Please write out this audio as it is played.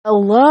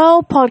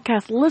Hello,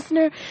 podcast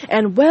listener,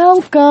 and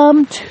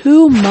welcome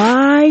to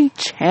my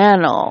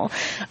channel.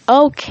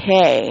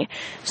 Okay,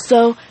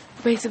 so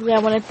basically I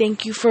want to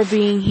thank you for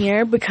being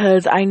here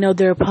because I know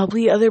there are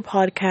probably other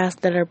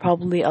podcasts that are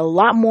probably a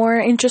lot more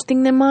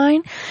interesting than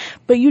mine,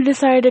 but you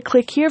decided to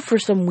click here for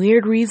some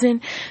weird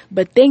reason,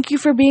 but thank you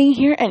for being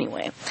here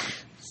anyway.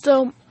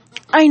 So,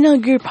 I know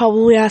you're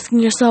probably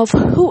asking yourself,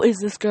 who is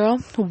this girl?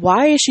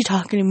 Why is she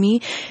talking to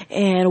me?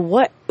 And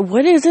what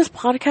is this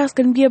podcast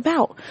going to be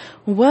about?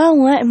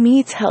 Well, let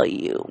me tell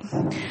you.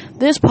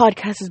 This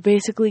podcast is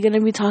basically going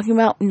to be talking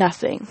about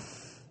nothing.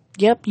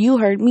 Yep, you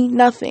heard me,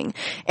 nothing.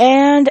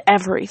 And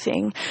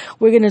everything.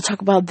 We're going to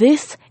talk about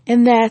this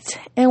and that,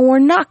 and we're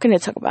not going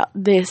to talk about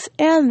this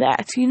and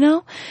that, you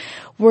know?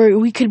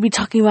 We could be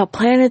talking about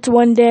planets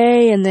one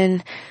day, and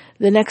then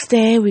the next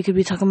day, we could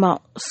be talking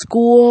about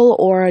school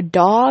or a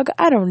dog.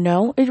 I don't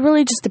know. It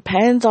really just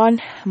depends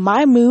on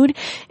my mood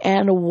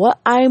and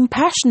what I'm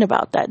passionate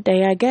about that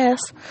day, I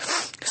guess.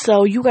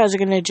 So you guys are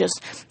going to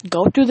just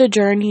go through the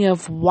journey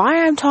of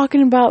why I'm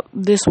talking about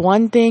this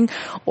one thing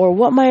or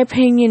what my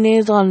opinion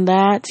is on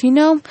that. You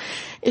know,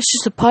 it's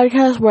just a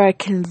podcast where I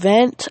can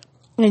vent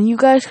and you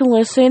guys can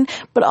listen.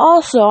 But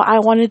also, I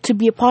want it to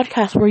be a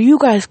podcast where you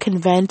guys can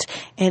vent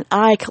and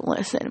I can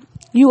listen.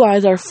 You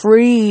guys are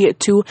free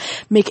to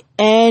make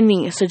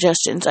any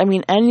suggestions.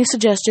 Any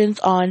suggestions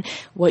on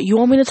what you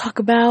want me to talk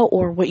about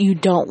or what you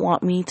don't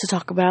want me to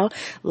talk about.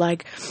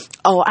 Like,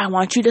 I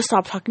want you to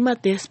stop talking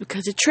about this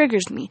because it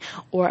triggers me.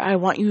 Or I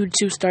want you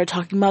to start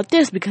talking about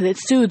this because it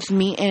soothes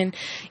me. And,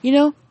 you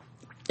know,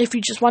 if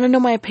you just want to know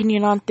my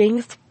opinion on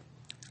things,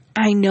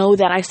 I know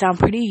that I sound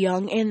pretty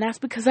young, and that's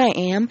because I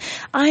am.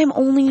 I am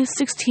only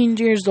 16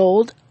 years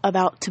old,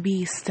 about to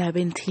be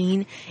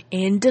 17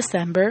 in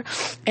December,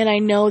 and I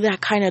know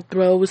that kind of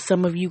throws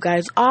some of you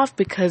guys off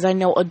because I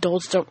know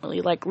adults don't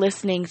really like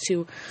listening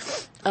to,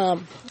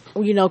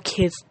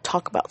 kids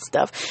talk about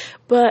stuff.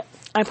 But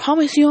I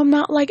promise you, I'm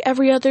not like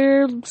every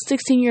other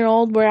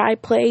 16-year-old where I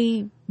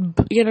play,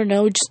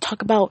 just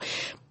talk about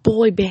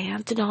boy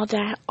bands and all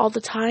that all the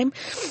time.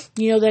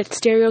 You know, that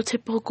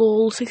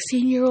stereotypical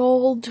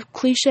 16-year-old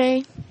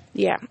cliche.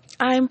 Yeah,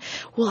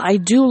 I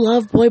do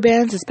love boy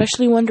bands,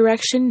 especially One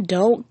Direction.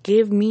 Don't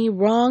give me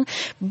wrong,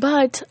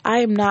 but I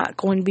am not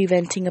going to be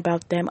venting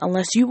about them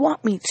unless you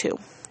want me to.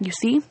 You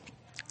see?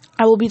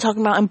 I will be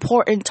talking about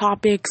important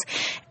topics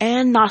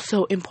and not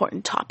so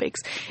important topics.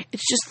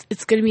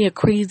 It's going to be a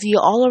crazy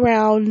all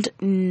around,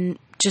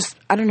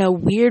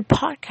 weird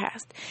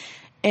podcast.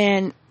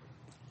 And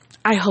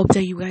I hope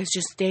that you guys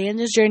just stay in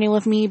this journey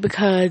with me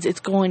because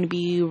it's going to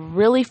be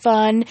really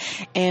fun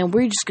and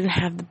we're just going to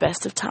have the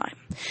best of time.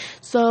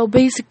 So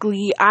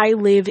basically, I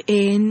live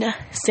in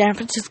San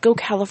Francisco,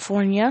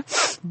 California,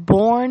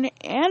 born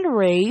and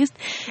raised.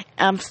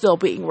 I'm still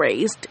being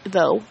raised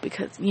though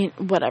because,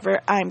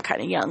 whatever, I'm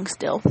kind of young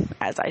still,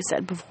 as I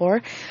said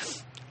before.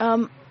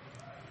 I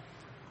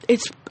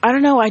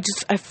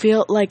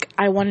feel like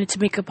I wanted to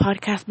make a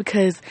podcast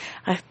because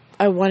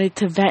I wanted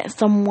to vent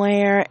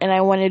somewhere and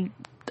I wanted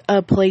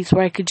a place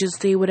where I could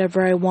just say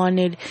whatever I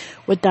wanted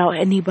without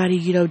anybody,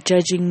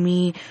 judging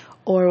me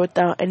or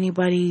without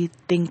anybody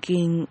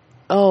thinking,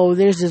 oh,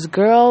 there's this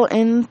girl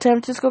in San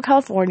Francisco,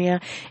 California,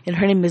 and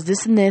her name is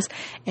this and this,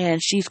 and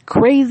she's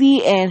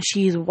crazy, and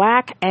she's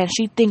whack, and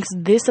she thinks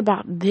this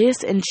about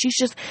this, and she's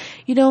just,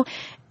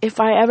 if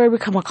I ever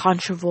become a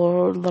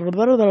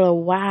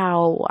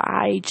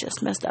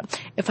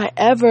If I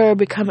ever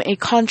become a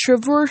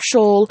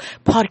controversial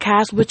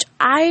podcast, which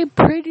I'm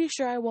pretty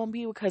sure I won't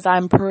be because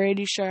I'm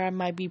pretty sure I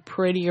might be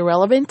pretty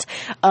irrelevant.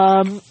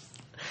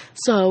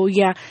 So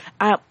yeah,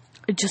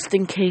 just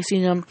in case,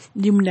 you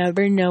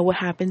never know what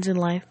happens in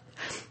life.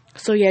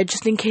 So yeah,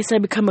 just in case I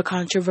become a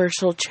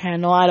controversial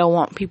channel, I don't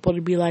want people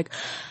to be like,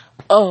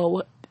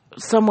 oh,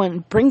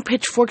 someone bring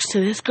pitchforks to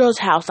this girl's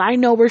house. I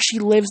know where she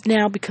lives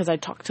now because I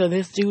talked to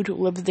this dude who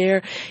lives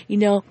there.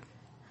 I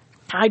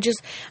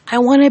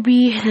want to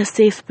be in a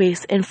safe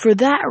space. And for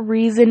that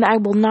reason, I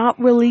will not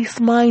release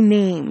my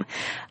name.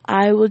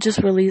 I will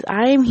just release,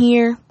 I am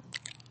here.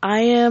 I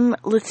am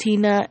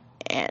Latina.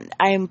 And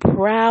I am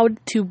proud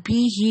to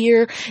be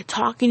here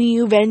talking to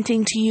you,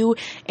 venting to you.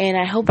 And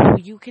I hope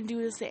you can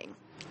do the same.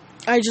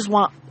 I just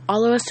want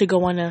all of us to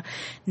go on a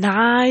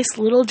nice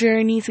little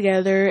journey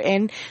together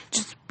and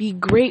just be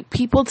great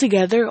people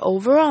together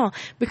overall,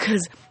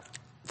 because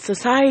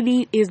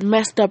society is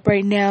messed up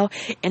right now,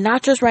 and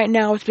not just right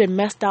now, it's been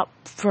messed up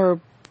for a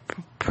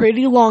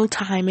pretty long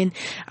time, and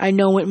I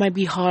know it might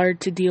be hard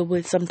to deal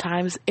with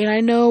sometimes, and I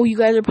know you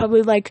guys are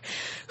probably like,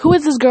 who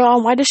is this girl,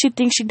 and why does she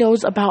think she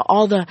knows about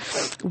all the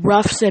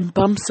roughs and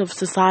bumps of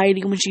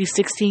society when she's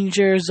 16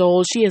 years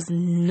old? She has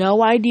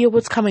no idea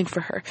what's coming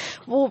for her.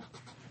 Well,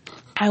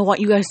 I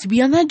want you guys to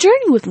be on that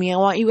journey with me. I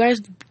want you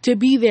guys to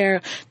be there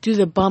through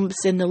the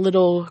bumps and the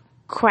little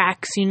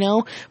cracks,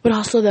 but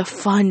also the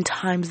fun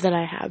times that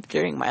I have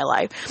during my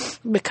life,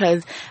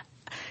 because,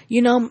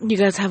 you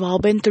guys have all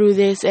been through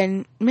this,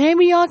 and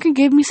maybe y'all can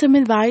give me some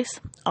advice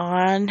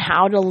on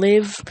how to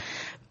live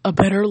a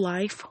better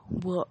life.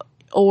 Well,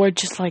 or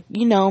just like,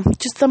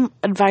 just some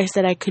advice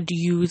that I could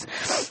use,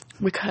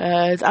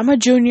 because I'm a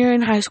junior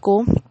in high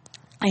school,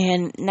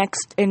 and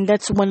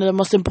that's one of the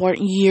most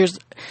important years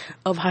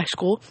of high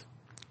school.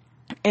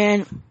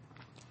 And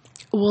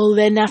well,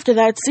 then after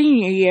that,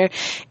 senior year,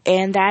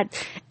 and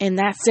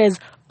that says,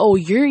 oh,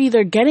 you're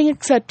either getting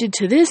accepted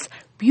to this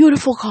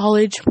beautiful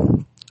college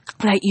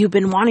that you've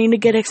been wanting to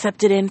get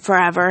accepted in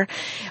forever,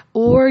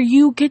 or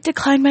you get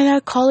declined by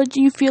that college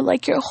and you feel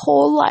like your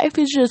whole life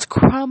is just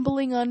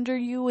crumbling under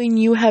you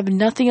and you have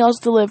nothing else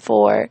to live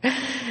for.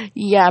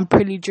 Yeah, I'm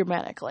pretty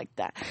dramatic like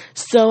that.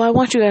 So I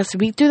want you guys to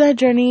be through that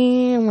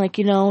journey and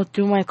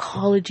through my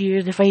college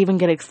years, if I even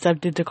get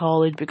accepted to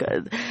college,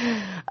 because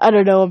I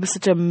don't know, I'm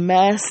such a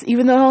mess.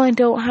 Even though I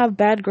don't have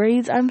bad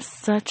grades, I'm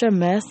such a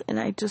mess, and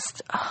I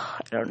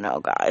don't know,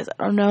 guys.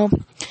 I don't know.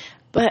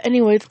 But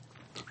anyways,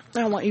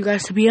 I want you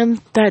guys to be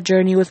on that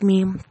journey with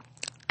me,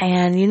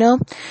 and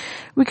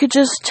we could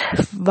just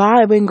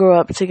vibe and grow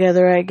up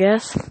together, I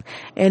guess.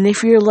 And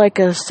if you're like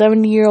a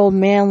 70-year-old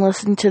man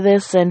listening to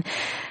this and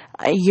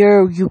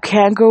you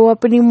can't grow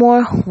up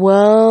anymore,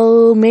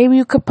 well, maybe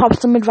you could pop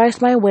some advice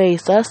my way,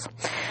 sus.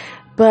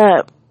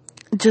 But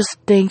just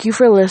thank you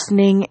for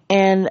listening,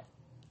 and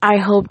I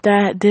hope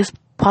that this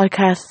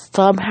podcast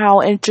somehow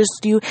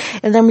interests you,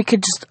 and then we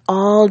could just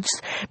all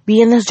just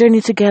be in this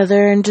journey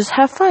together and just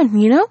have fun,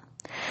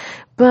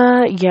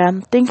 But yeah,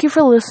 thank you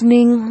for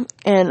listening,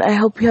 and I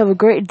hope you have a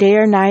great day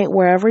or night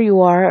wherever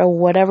you are, or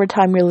whatever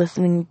time you're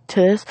listening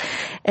to this,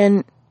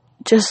 and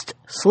just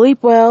sleep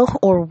well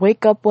or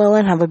wake up well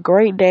and have a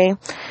great day.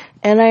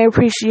 And I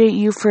appreciate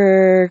you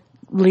for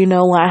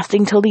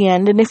lasting till the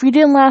end. And if you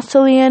didn't last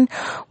till the end,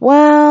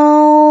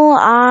 well,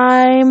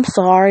 I'm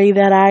sorry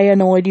that I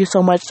annoyed you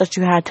so much that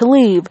you had to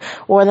leave,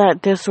 or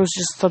that this was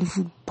just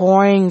some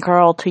boring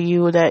girl to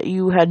you that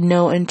you had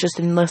no interest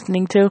in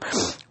listening to.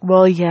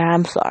 Well, yeah,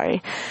 I'm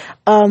sorry.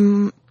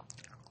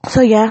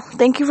 So yeah,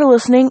 thank you for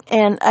listening,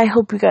 and I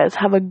hope you guys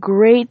have a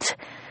great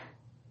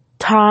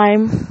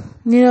time.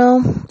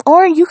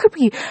 Or you could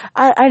be,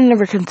 I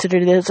never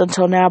considered this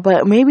until now,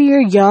 but maybe you're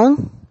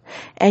young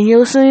and you're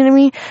listening to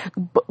me.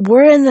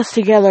 We're in this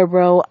together,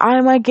 bro.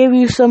 I might give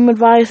you some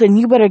advice, and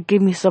you better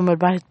give me some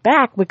advice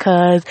back,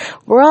 because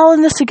we're all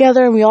in this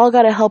together, and we all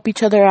gotta help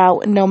each other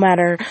out no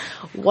matter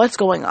what's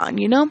going on,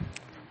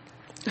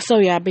 So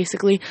yeah,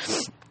 basically,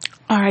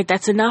 alright,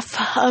 that's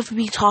enough of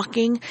me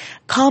talking.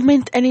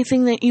 Comment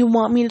anything that you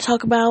want me to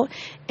talk about,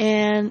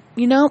 and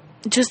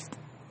just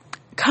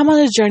come on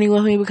this journey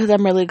with me, because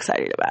I'm really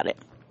excited about it.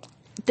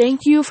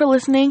 Thank you for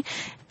listening,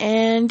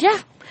 and yeah,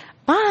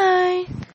 bye!